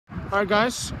All right,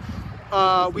 guys.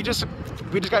 We just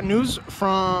got news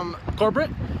from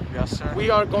corporate. Yes, sir. We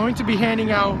are going to be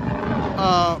handing out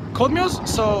cold meals.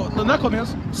 So no, not cold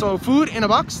meals. So food in a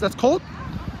box that's cold,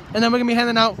 and then we're gonna be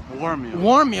handing out Warm meals.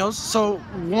 Warm meals. So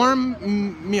warm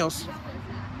meals.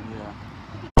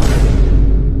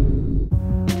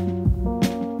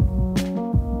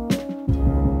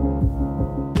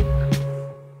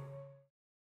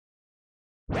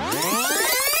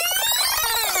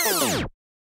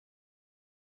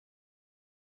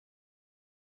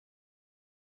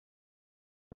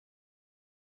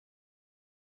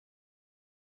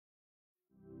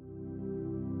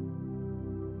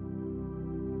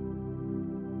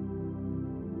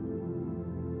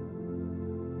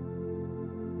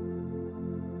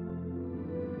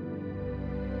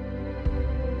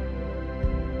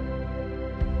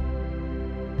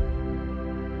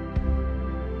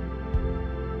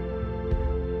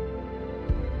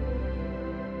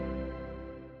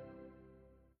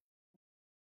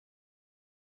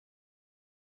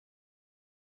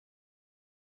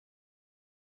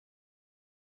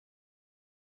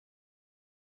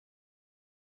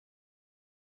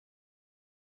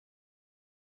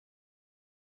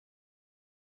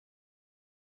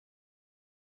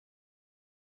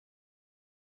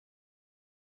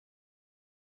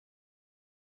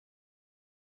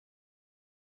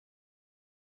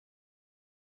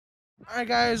 All right,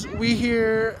 guys. We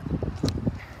here.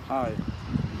 Hi.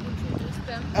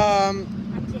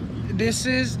 This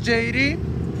is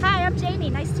JD. Hi, I'm Jamie.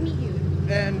 Nice to meet you.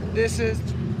 And this is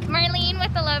Marlene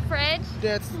with the Love Fridge.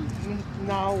 that's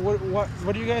now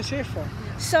what are you guys here for?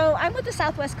 So I'm with the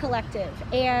Southwest Collective,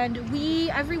 and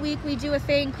every week we do a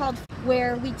thing called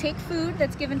where we take food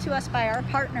that's given to us by our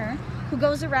partner, who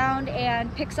goes around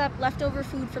and picks up leftover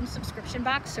food from subscription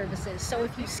box services. So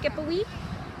if you skip a week,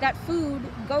 that food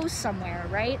goes somewhere,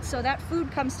 right? So that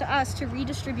food comes to us to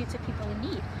redistribute to people in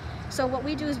need. So what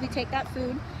we do is we take that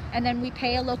food and then we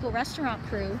pay a local restaurant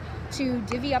crew to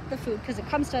divvy up the food, because it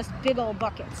comes to us big old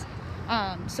buckets.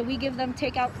 So we give them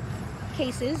takeout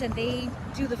cases and they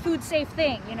do the food safe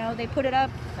thing, you know, they put it up,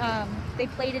 they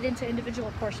plate it into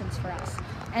individual portions for us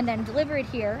and then deliver it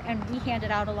here, and we hand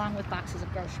it out along with boxes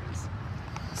of groceries.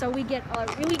 So we get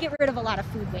rid of a lot of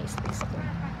food waste, basically.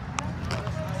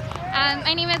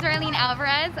 My name is Arlene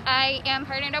Alvarez. I am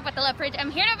partnered up with the Love Fridge.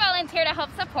 I'm here to volunteer to help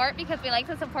support because we like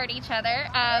to support each other.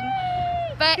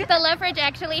 But the Love Fridge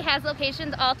actually has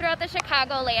locations all throughout the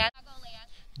Chicagoland.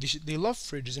 The Love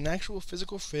Fridge is an actual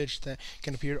physical fridge that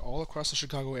can appear all across the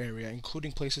Chicago area,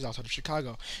 including places outside of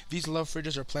Chicago. These Love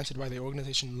Fridges are planted by the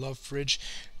organization Love Fridge,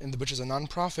 which is a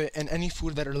non-profit, and any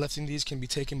food that are left in these can be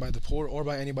taken by the poor or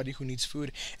by anybody who needs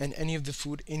food, and any of the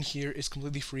food in here is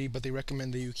completely free, but they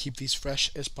recommend that you keep these fresh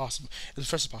as possible.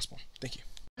 Thank you.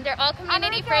 They're all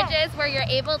community fridges where you're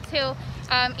able to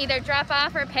either drop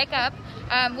off or pick up.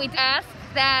 We ask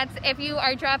that if you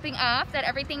are dropping off, that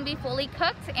everything be fully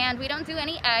cooked, and we don't do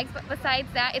any eggs, but besides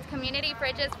that, it's community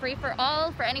fridges, free for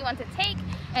all, for anyone to take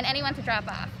and anyone to drop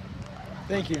off.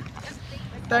 Thank you.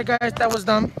 That guys, that was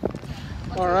done.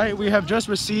 All right, we have just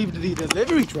received the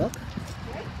delivery truck.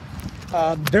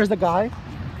 There's the guy.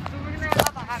 We're gonna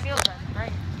have a hot meal then,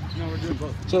 right? No, we're doing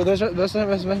both. So there's a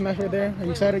smash right there. Are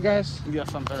you excited, guys?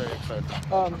 Yes, I'm very excited.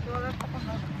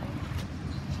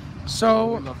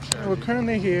 So we're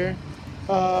currently here.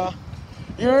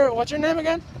 What's your name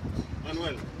again?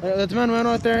 Manuel. That's Manuel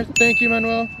right there. Thank you,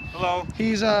 Manuel. Hello.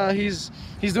 He's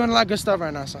doing a lot of good stuff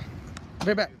right now, so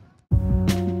be back.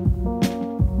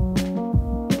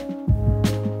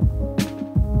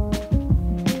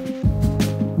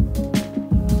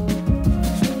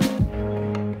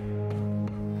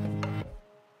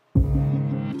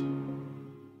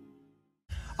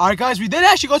 All right, guys, we did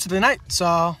actually go to the night,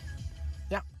 so